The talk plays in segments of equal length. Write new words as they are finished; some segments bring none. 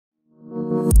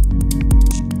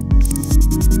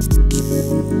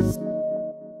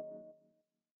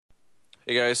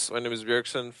Hey guys, my name is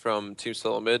Bjergsen from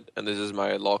TSM Mid, and this is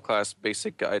my LolClass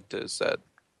basic guide to Zed.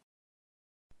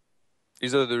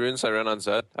 These are the runes I run on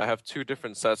Zed. I have two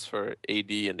different sets for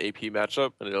AD and AP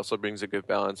matchup, and it also brings a good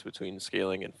balance between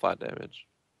scaling and flat damage.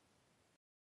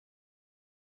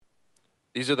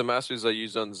 These are the masters I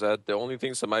use on Zed. The only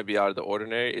things that might be out of the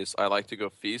ordinary is I like to go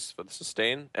Feast for the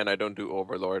sustain, and I don't do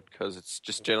Overlord because it's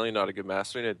just generally not a good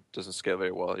master and it doesn't scale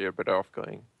very well. You're better off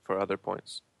going for other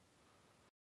points.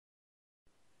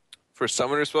 For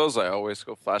summoner spells, I always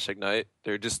go Flash Ignite.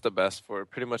 They're just the best for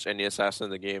pretty much any assassin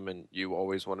in the game, and you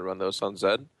always want to run those on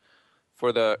Zed.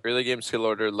 For the early game skill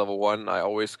order, level 1, I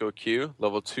always go Q.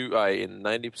 Level 2, I in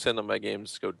 90% of my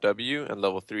games go W, and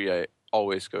level 3, I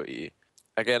always go E.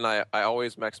 Again, I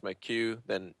always max my Q,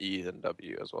 then E, then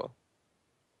W as well.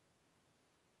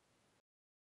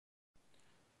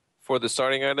 For the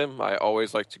starting item, I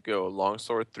always like to go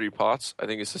Longsword 3 pots. I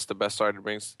think it's just the best start it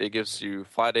brings. It gives you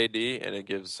flat AD and it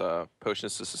gives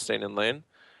potions to sustain in lane.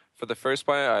 For the first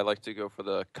buy, I like to go for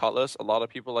the Cutlass. A lot of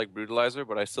people like Brutalizer,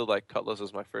 but I still like Cutlass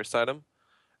as my first item.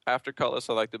 After Cutlass,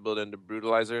 I like to build into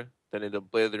Brutalizer, then into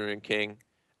Blade of the Ruined King,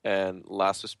 and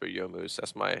Last Whisper Yomu's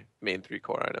as my main 3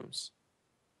 core items.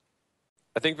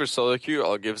 I think for solo queue,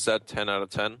 I'll give Zed 10 out of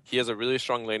 10. He has a really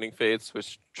strong laning phase,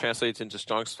 which translates into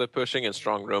strong split pushing and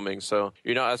strong roaming. So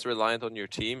you're not as reliant on your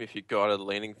team if you go out of the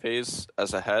laning phase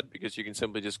as a head, because you can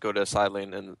simply just go to a side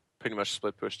lane and pretty much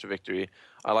split push to victory.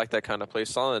 I like that kind of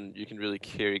playstyle, and you can really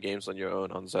carry games on your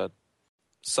own on Zed.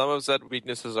 Some of Zed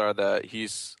weaknesses are that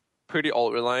he's pretty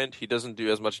ult reliant. He doesn't do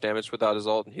as much damage without his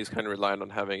ult, and he's kind of reliant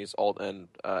on having his ult and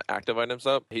active items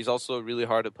up. He's also really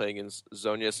hard at playing against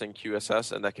Zonius and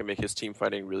QSS, and that can make his team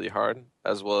fighting really hard,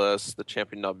 as well as the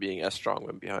champion not being as strong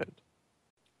when behind.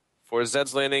 For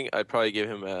Zed's laning, I'd probably give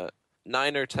him a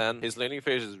 9 or 10. His laning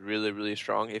phase is really, really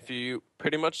strong. If you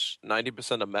pretty much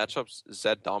 90% of matchups,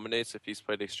 Zed dominates if he's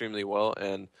played extremely well,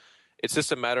 and it's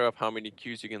just a matter of how many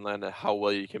Qs you can land and how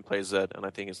well you can play Zed, and I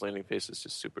think his laning phase is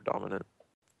just super dominant.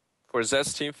 For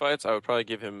Zed's team fights, I would probably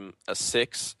give him a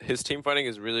 6. His team fighting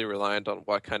is really reliant on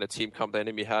what kind of team comp the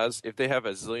enemy has. If they have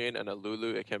a Zillion and a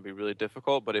Lulu, it can be really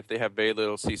difficult, but if they have very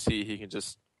little CC, he can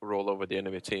just roll over the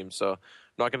enemy team. So I'm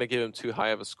not going to give him too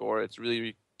high of a score. It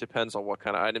really depends on what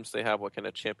kind of items they have, what kind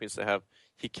of champions they have.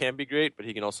 He can be great, but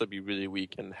he can also be really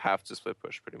weak and have to split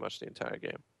push pretty much the entire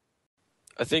game.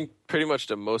 I think pretty much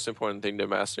the most important thing to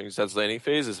mastering Zed's laning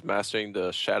phase is mastering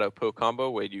the Shadow Poke combo,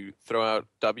 where you throw out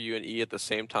W and E at the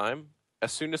same time.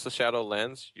 As soon as the Shadow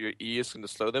lands, your E is going to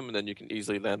slow them, and then you can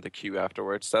easily land the Q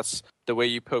afterwards. That's the way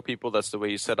you poke people, that's the way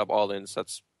you set up all-ins,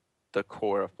 that's the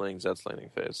core of playing Zed's laning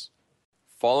phase.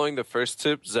 Following the first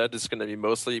tip, Zed is going to be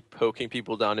mostly poking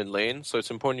people down in lane, so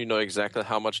it's important you know exactly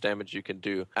how much damage you can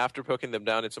do. After poking them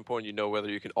down, it's important you know whether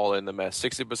you can all-in them at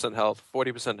 60% health,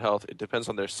 40% health. It depends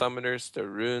on their summoners, their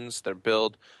runes, their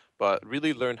build, but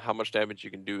really learn how much damage you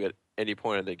can do at any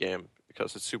point in the game,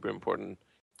 because it's super important.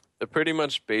 The pretty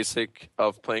much basic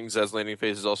of playing Zed's laning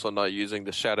phase is also not using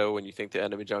the shadow when you think the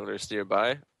enemy jungler is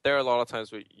nearby. There are a lot of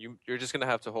times where you're just going to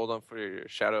have to hold on for your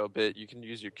shadow a bit. You can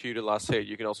use your Q to last hit,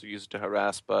 you can also use it to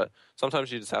harass, but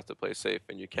sometimes you just have to play safe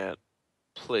and you can't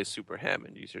play super ham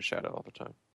and use your shadow all the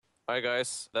time. Alright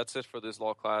guys, that's it for this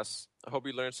law class. I hope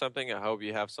you learned something. I hope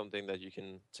you have something that you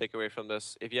can take away from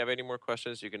this. If you have any more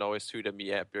questions, you can always tweet at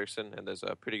me at Bjergsen, and there's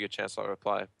a pretty good chance I'll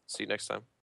reply. See you next time.